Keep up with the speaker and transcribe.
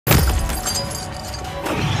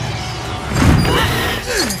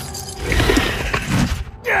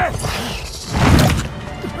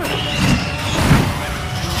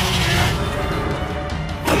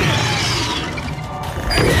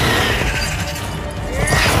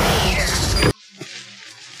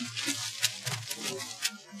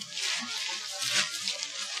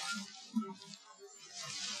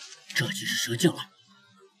蛇进来，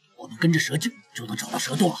我们跟着蛇进就能找到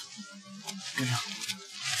蛇洞了。跟上。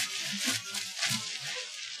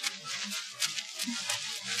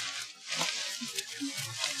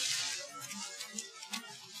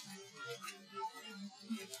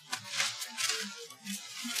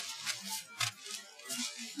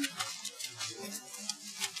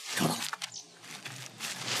找到了。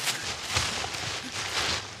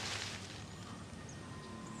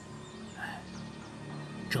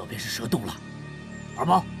这便是蛇洞了。二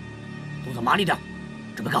宝，动作麻利点，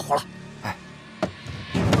准备干活了。哎。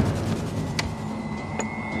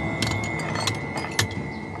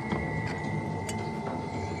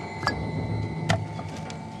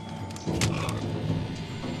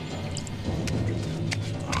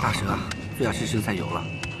大蛇啊，最好是生菜油了，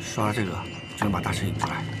刷了这个就能把大蛇引出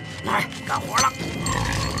来。来，干活了。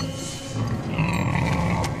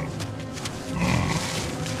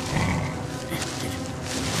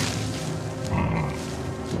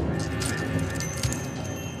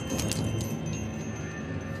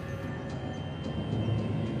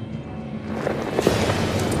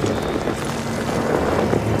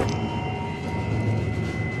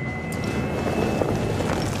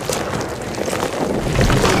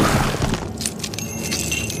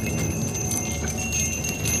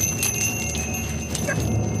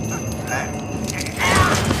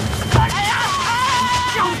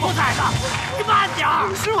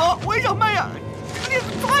师傅，我也想卖呀！你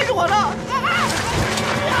拽着我呢！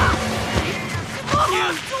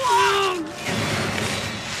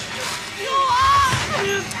救我！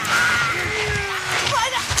快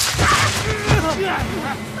点！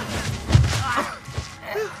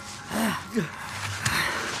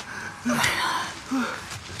哎呀，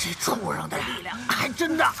这畜生的力量还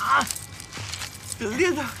真大啊！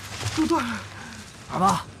链子都断了。二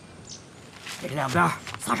宝，给两边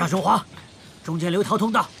撒上雄黄。中间留条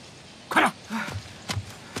通道，快点！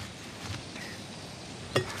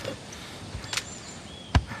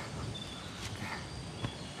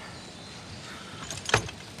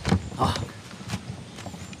啊！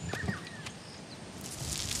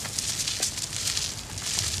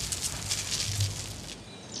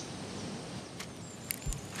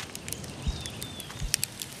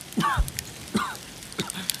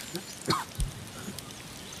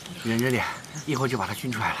忍着点，一会儿就把它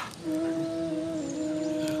熏出来了。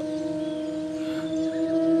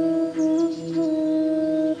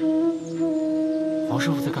王师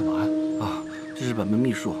傅在干嘛呀？啊，这是本门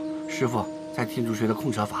秘术，师傅在天竺学的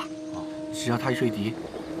控蛇法。只要他一吹笛，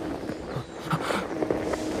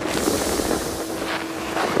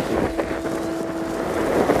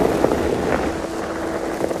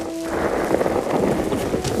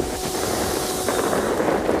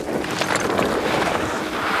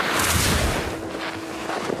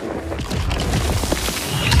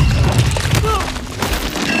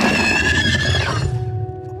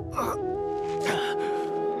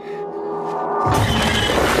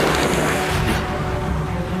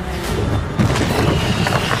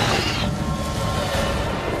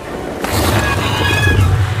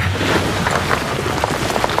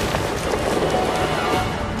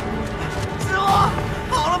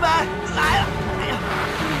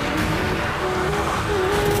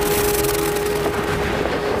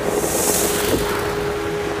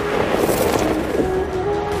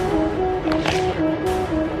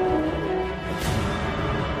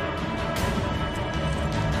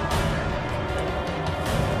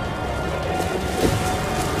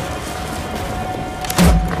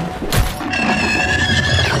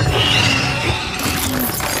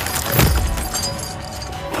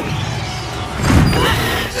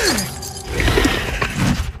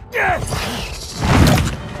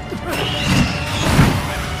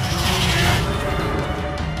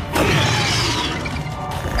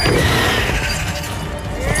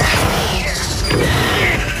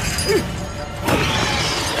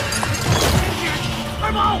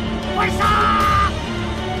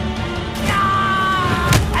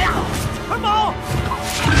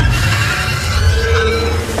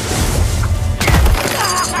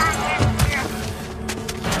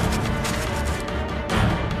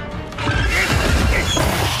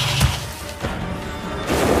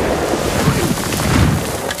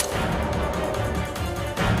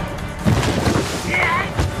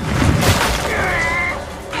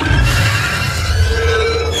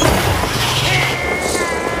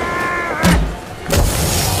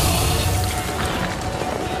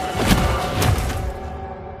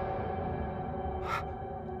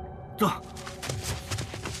走。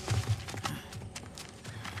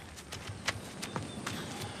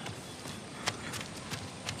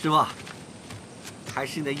师傅，还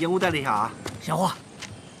是你的烟雾弹厉害啊！小伙，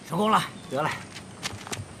成功了，得嘞，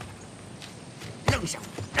扔下我，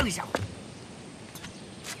扔下我！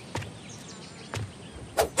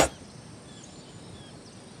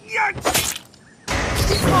呀！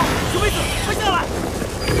小妹子，快下来！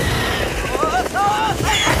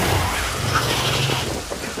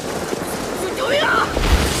救命啊！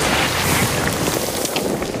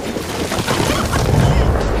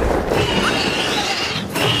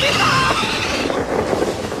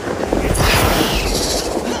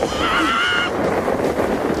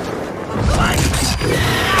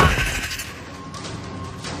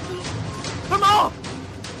 二毛，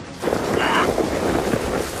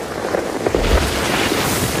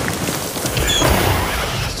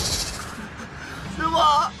师傅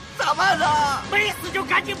咋办呢？没死就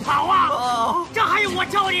赶紧跑啊！这还用我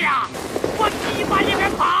教你啊？我踢把你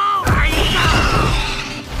们跑！哎呀！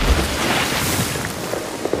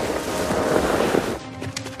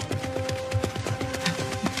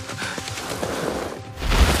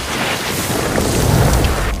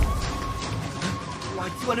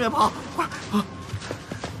 往这边跑，快！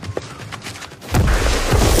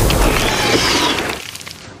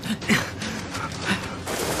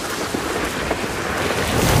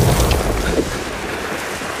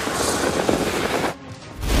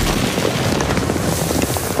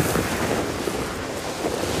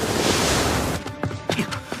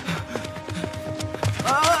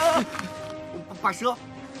把蛇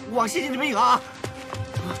往陷阱里面引啊！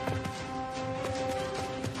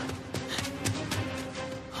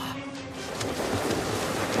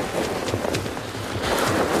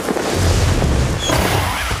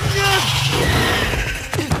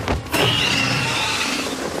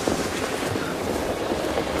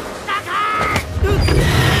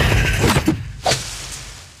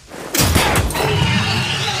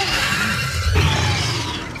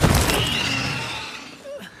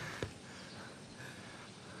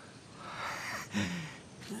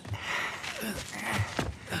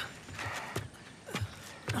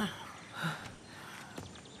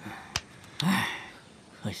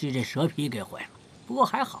 可惜这蛇皮给毁了，不过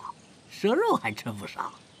还好，蛇肉还真不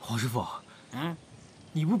少。黄师傅，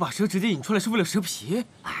你不把蛇直接引出来是为了蛇皮？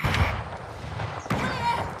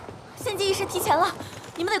献祭仪式提前了，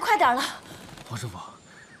你们得快点了。黄师傅，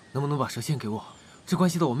能不能把蛇献给我？这关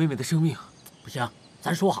系到我妹妹的生命。不行，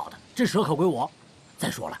咱说好的，这蛇可归我。再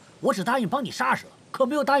说了，我只答应帮你杀蛇，可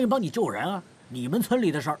没有答应帮你救人啊。你们村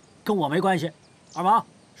里的事儿跟我没关系。二毛，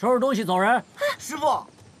收拾东西走人。师傅，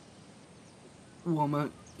我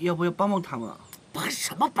们要不要帮帮他们？帮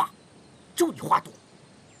什么帮？就你话多，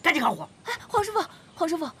赶紧干活。哎，黄师傅，黄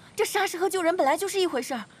师傅，这杀蛇和救人本来就是一回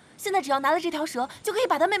事儿。现在只要拿了这条蛇，就可以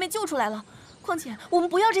把他妹妹救出来了。况且我们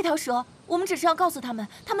不要这条蛇，我们只是要告诉他们，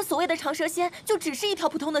他们所谓的长蛇仙就只是一条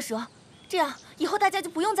普通的蛇。这样以后大家就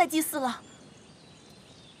不用再祭祀了。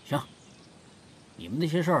行，你们那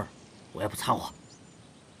些事儿我也不掺和。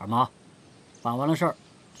二毛，办完了事儿，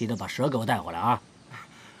记得把蛇给我带回来啊。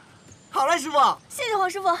好嘞，师傅。谢谢黄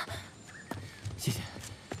师傅。谢谢，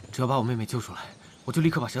只要把我妹妹救出来，我就立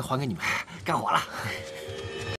刻把蛇还给你们。干活了。